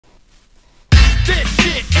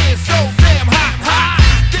shit is so damn hot, hot.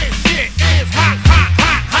 This shit is hot, hot,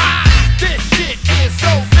 hot, hot. This shit is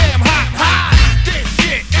so damn hot, hot. This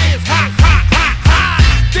shit is hot, hot, hot, hot.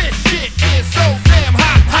 This shit is so damn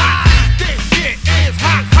hot, hot. This shit is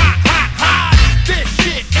hot, hot, hot, hot. This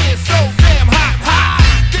shit is so damn hot, hot.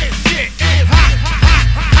 This shit is hot, hot,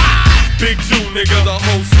 hot, hot. Big Jew nigga, the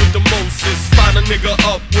host with the mostest. Find a nigga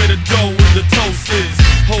up where the dough and the toast is.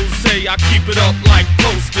 Jose, I keep it up like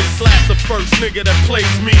posters. Slap the first nigga that plays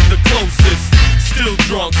me the closest. Still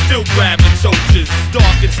drunk, still grabbing choaches.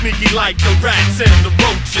 Dark and sneaky like the rats and the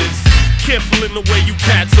roaches. Careful in the way you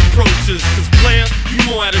cats approaches. Cause player, you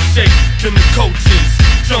more out of shape than the coaches.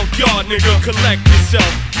 Junkyard nigga, collect yourself.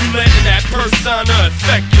 You letting that persona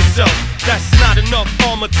affect yourself. That's not enough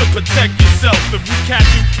armor to protect yourself. If we catch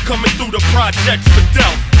you coming through the projects for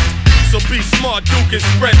Delph. So be smart, Duke, and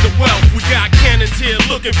spread the wealth. We got cannons here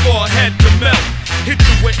looking for a head to melt. Hit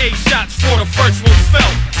you with 8 shots for the first one's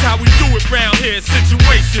felt. That's how we do it round here,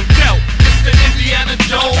 situation dealt. It's the Indiana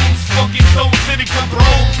Jones, funky Stone City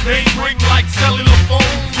cabrones. Name ring like cellular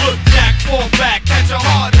phones. Look, Jack, fall back, catch a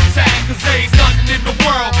heart attack. Cause there ain't nothing in the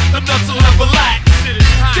world the nuts will ever lack. Shit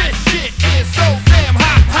is hot. This shit is so damn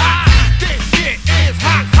hot, hot. This shit is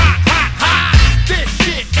hot, hot, hot, hot. This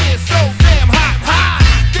shit is so damn hot, hot.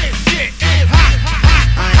 This shit is hot, hot,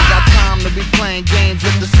 hot, hot. I ain't got time to be playing games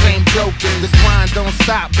with the same jokers. The grind don't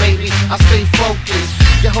stop, baby, I stay focused.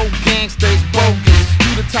 Your whole gangster is bogus.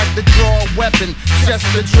 You the type to draw a weapon just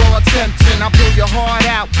to draw attention. I pull your heart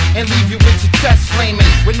out and leave you with your chest flaming.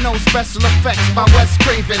 With no special effects by Wes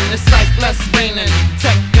Craven. It's like less raining,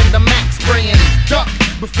 tech in the max spraying. Duck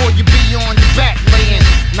before you be on your back laying.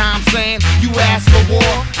 Nah, I'm saying, you ask for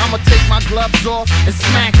war, I'ma take my gloves off and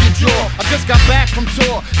smack your jaw. I just got back from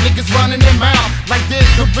tour, niggas running their mouth like they're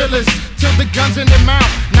gorillas, till the guns in their mouth.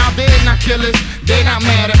 Now they're not killers, they not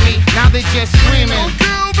mad at me, now they just screaming. Don't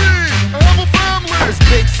kill me, I have a family. It's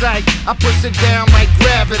big sight, I push it down like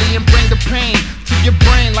gravity and bring the pain to your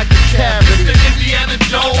brain like a cavity. It's the Indiana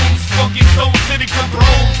Jones, funky Stone City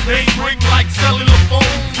cabrones. Name ring like cellular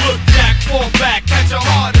phones. Look, Jack, fall back, catch a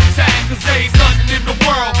heart attack. Cause there ain't nothing in the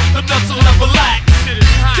world the nuts will ever lack. Shit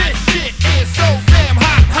is hot. This shit is so damn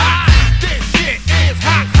hot, hot. This shit is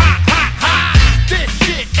hot, hot, hot, hot. This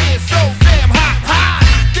shit is so damn hot, hot.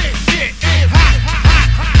 This shit is hot, hot,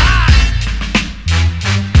 hot, hot, hot.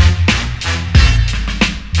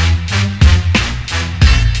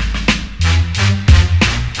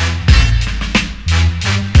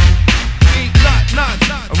 Beatnuts,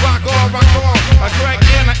 rock on, rock on. A crack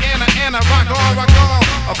in a rock on, rock on.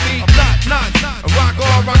 A Beatnuts, rock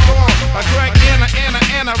on, rock on. A crack in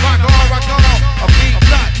a rock on, rock on. A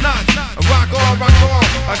Beatnuts, rock on, rock on.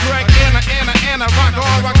 A crack in a rock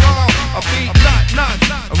on, rock on. A Beatnuts,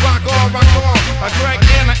 rock on, rock on. A crack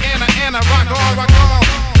in a rock on, rock on.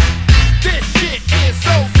 This shit is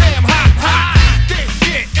so damn hot, hot. This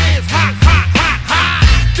shit is hot, hot, hot, hot.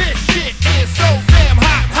 This shit is so damn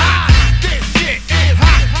hot, hot. This shit is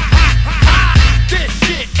hot, hot, hot, hot, hot. This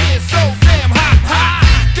shit is so damn hot, hot.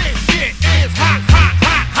 This shit is hot, hot,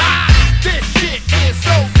 hot, hot. This shit is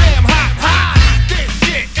so damn hot, hot. This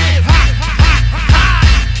shit is hot, hot, hot, hot,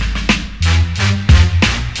 hot.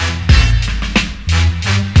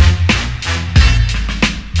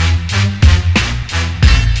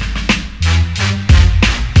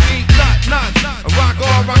 Beatnuts, rock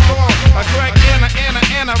on, rock on. A crack in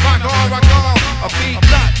a rock on, rock on. A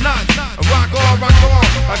Beatnuts, rock on, rock on.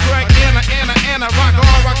 A crack in a rock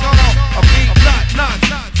on, rock on. A Beatnuts.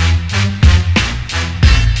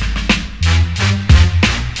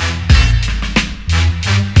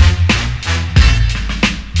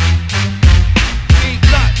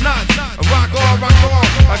 Rock on, rock on.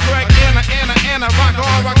 A crack in a rock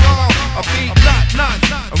on, rock on. A Beatnuts,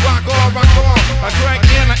 rock on, rock on. A crack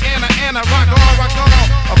in a rock on, rock on.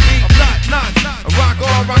 A Beatnuts, rock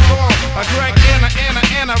on, rock on. A crack in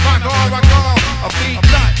a rock on, rock on. A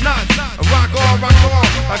Beatnuts, rock on, rock on.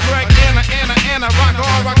 A crack